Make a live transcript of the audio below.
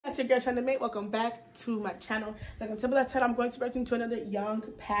It's your girl trying to make. Welcome back to my channel. Like on top of that said, I'm going to react to another Young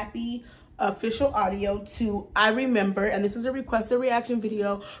Pappy official audio to I Remember, and this is a requested reaction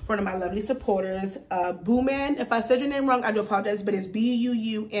video for one of my lovely supporters, Buuman. If I said your name wrong, I do apologize, but it's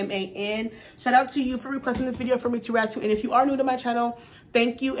Buuman. Shout out to you for requesting this video for me to react to, and if you are new to my channel,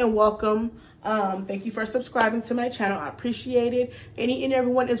 thank you and welcome. Thank you for subscribing to my channel. I appreciate it. Any and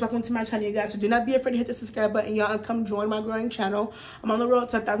everyone is welcome to my channel, you guys. So do not be afraid to hit the subscribe button, y'all, and come join my growing channel. I'm on the road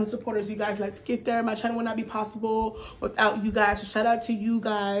to 1,000 supporters, you guys. Let's get there. My channel would not be possible without you guys. So shout out to you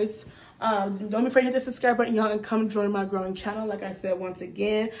guys. Don't be afraid to hit the subscribe button, y'all, and come join my growing channel. Like I said, once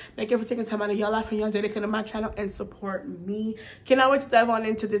again, make everything a time out of y'all life and y'all dedicate to my channel and support me. Cannot wait to dive on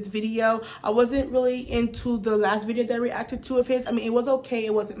into this video. I wasn't really into the last video that I reacted to of his. I mean, it was okay,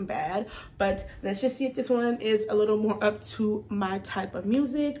 it wasn't bad, but let's just see if this one is a little more up to my type of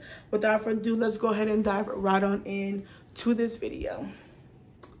music. Without further ado, let's go ahead and dive right on into this video.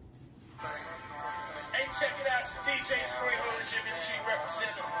 Hey, check it out, it's DJ Screen Hood, Jimmy G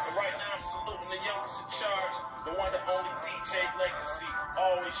representing. And right now I'm saluting the youngest in charge, the one and only DJ Legacy,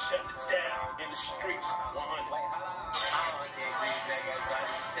 always shutting it down in the streets, 100. I don't think these niggas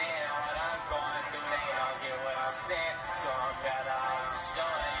understand what I'm going through, they don't get what I'm saying, so I'm better off just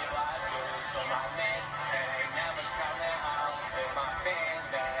showing you I do for my mans, and ain't never coming home with my fans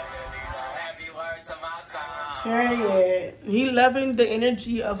that really know every word to my song. Period. He loving the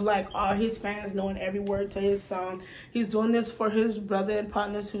energy of like all his fans knowing every word to his song. He's doing this for his brother and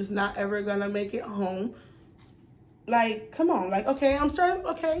partners who's not ever gonna make it home. Like, come on. Like, okay,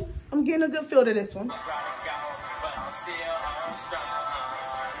 I'm getting a good feel to this one.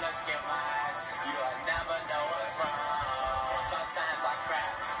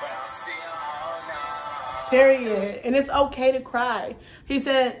 Period. And it's okay to cry. He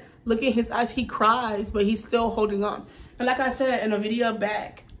said, look at his eyes, he cries, but he's still holding on. And like I said in a video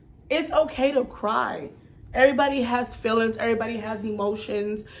back, it's okay to cry. Everybody has feelings, everybody has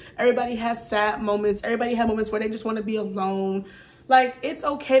emotions, everybody has sad moments, everybody has moments where they just want to be alone. Like, it's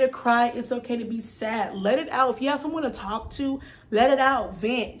okay to cry, it's okay to be sad. Let it out. If you have someone to talk to, let it out,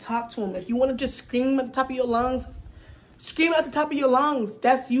 vent, talk to them. If you want to just scream at the top of your lungs, scream at the top of your lungs.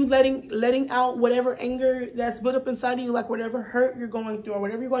 That's you letting out whatever anger that's built up inside of you, like whatever hurt you're going through or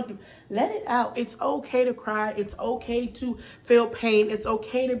whatever you're going through. Let it out. It's okay to cry. It's okay to feel pain. It's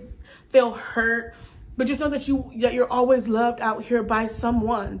okay to feel hurt. But just know that you're always loved out here by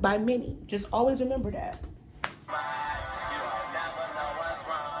someone, by many. Just always remember that.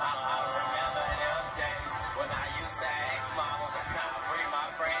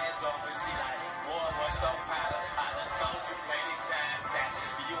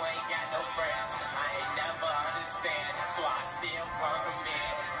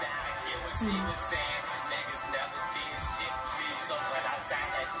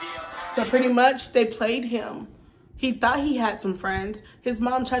 So pretty much they played him. He thought he had some friends. His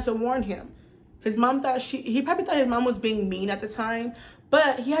mom tried to warn him. His mom thought he probably thought his mom was being mean at the time,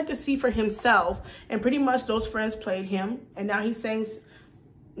 but he had to see for himself. And pretty much those friends played him. And now he's saying,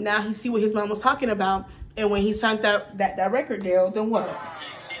 now he see what his mom was talking about. And when he signed that record deal, then what?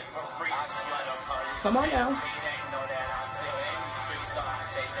 Come on now.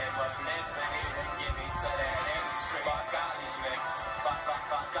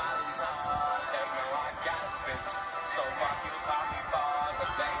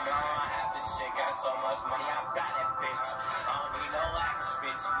 So much money, I got that bitch. I don't need no axe,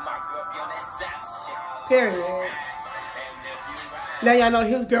 bitch. My girl be on that savage shit. Period. Now y'all know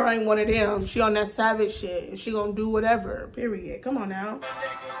his girl ain't one of them. She on that savage shit. And she gonna do whatever. Period. Come on now.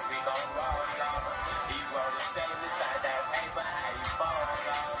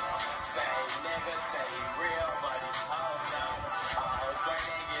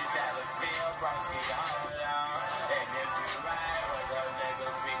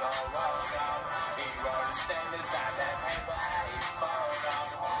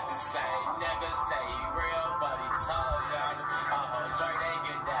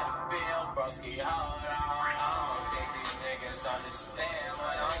 Understand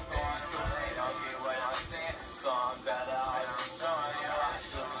what I'm going through, they don't get what I'm saying, so I'm better off just showing you I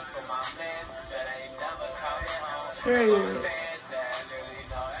shoot for my fans that ain't never coming home. Period. Fans that really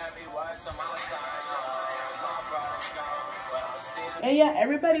know every word to my side, my brother's gone, but I'm still. And yeah,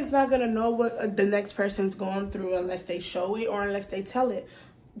 everybody's not gonna know what the next person's going through unless they show it or unless they tell it.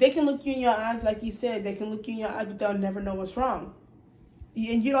 They can look you in your eyes, like you said, they can look you in your eyes, but they'll never know what's wrong.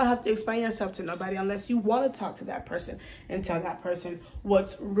 And you don't have to explain yourself to nobody unless you want to talk to that person and tell that person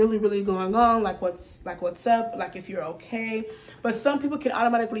what's really, really going on, like what's up, like if you're okay. But some people can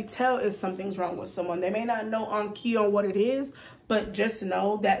automatically tell if something's wrong with someone. They may not know on key on what it is, but just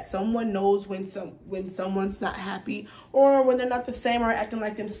know that someone knows when someone's not happy or when they're not the same or acting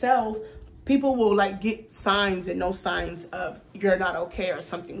like themselves. People will like get signs and know signs of you're not okay or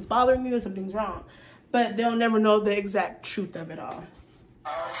something's bothering you or something's wrong, but they'll never know the exact truth of it all.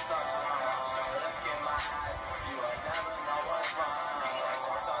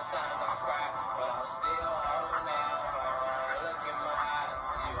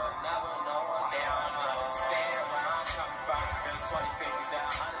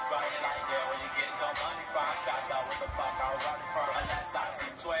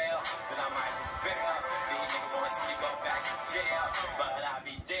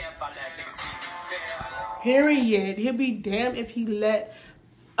 Period. He'll be damned if he let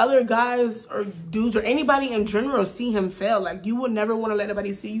other guys or dudes or anybody in general see him fail. Like, you would never want to let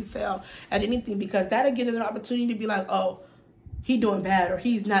anybody see you fail at anything, because that'll give them an opportunity to be like, oh, he doing bad, or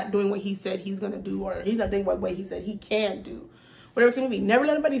he's not doing what he said he's gonna do, or he's not doing what he said he can do. Whatever it can be. Never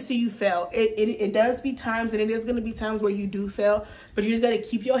let anybody see you fail. It does be times, and it is gonna be times where you do fail, but you just gotta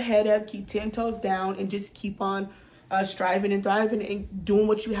keep your head up, keep 10 toes down, and just keep on striving and thriving and doing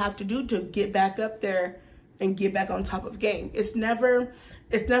what you have to do to get back up there and get back on top of game. It's never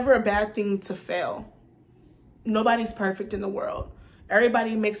a bad thing to fail. Nobody's perfect in the world.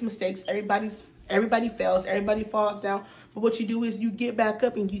 Everybody makes mistakes. Everybody fails. Everybody falls down. But what you do is you get back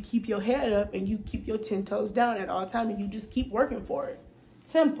up and you keep your head up and you keep your 10 toes down at all times, and you just keep working for it.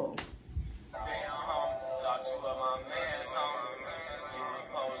 Simple.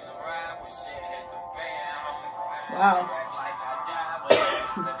 Wow.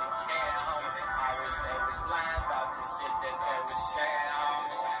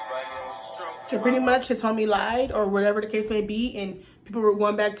 So pretty much his homie lied, or whatever the case may be, and people were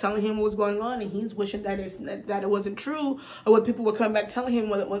going back telling him what was going on, and he's wishing that it wasn't true, or what people were coming back telling him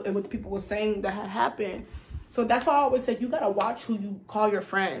what people were saying that had happened. So that's why I always say you gotta watch who you call your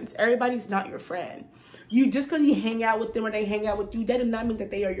friends. Everybody's not your friend. Just because you hang out with them or they hang out with you, that does not mean that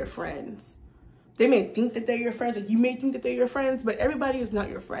they are your friends. They may think that they're your friends, or you may think that they're your friends, but everybody is not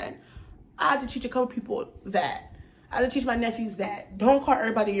your friend. I had to teach a couple people that. I had to teach my nephews that. Don't call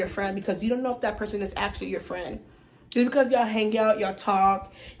everybody your friend, because you don't know if that person is actually your friend. Just because y'all hang out, y'all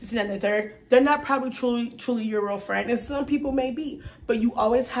talk, this and that and the third, they're not probably truly your real friend. And some people may be. But you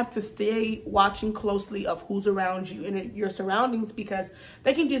always have to stay watching closely of who's around you and your surroundings, because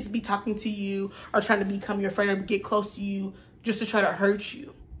they can just be talking to you or trying to become your friend or get close to you just to try to hurt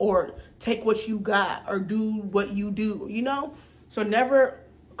you or take what you got or do what you do, you know? So never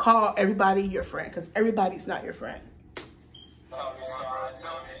call everybody your friend, because everybody's not your friend.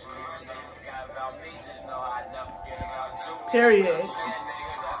 Period.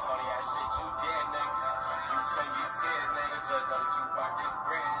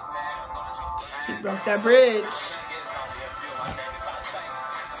 He broke that bridge.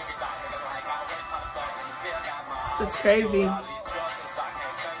 It's crazy.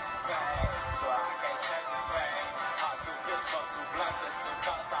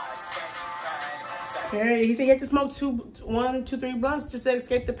 Period. He said he had to smoke 1, 2, 3 blunts just to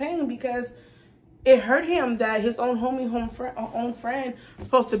escape the pain, because it hurt him that his own friend was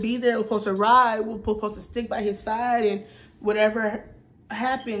supposed to be there, was supposed to ride, was supposed to stick by his side, and whatever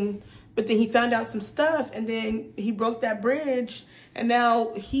happened. But then he found out some stuff, and then he broke that bridge, and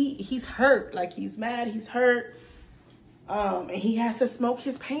now he's hurt. Like, he's mad, he's hurt, and he has to smoke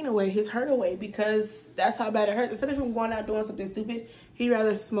his pain away, his hurt away, because that's how bad it hurts. Instead of him going out doing something stupid, he'd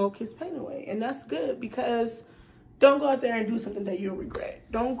rather smoke his pain away, and that's good, because don't go out there and do something that you'll regret.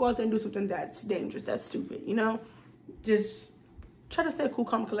 Don't go out there and do something that's dangerous, that's stupid, you know? Just try to stay cool,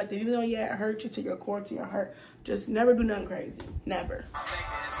 calm, collected. Even though, yeah, it hurts you to your core, to your heart, just never do nothing crazy. Never.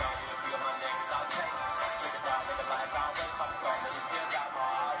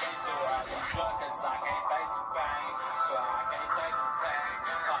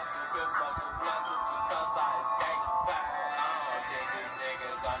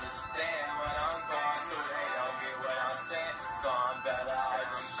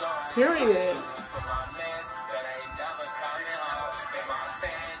 Period.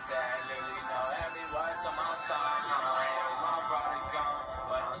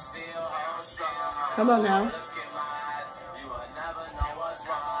 Come on now.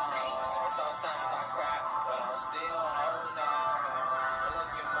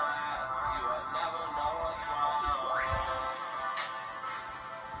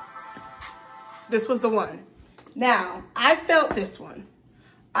 This was the one. Now, I felt this one.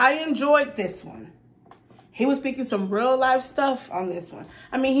 I enjoyed this one. He was speaking some real life stuff on this one.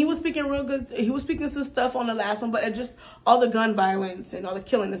 I mean, he was speaking real good. He was speaking some stuff on the last one, but it just all the gun violence and all the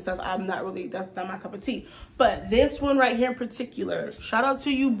killing and stuff, I'm not really, that's not my cup of tea. But this one right here in particular, shout out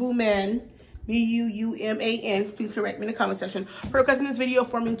to you, Buuman, B-U-U-M-A-N. Please correct me in the comment section for requesting this video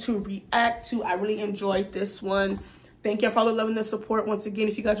for me to react to. I really enjoyed this one. Thank you for all the love and the support. Once again,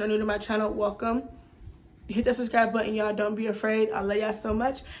 if you guys are new to my channel, welcome. Hit that subscribe button, y'all. Don't be afraid. I love y'all so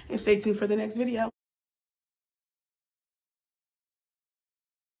much. And stay tuned for the next video.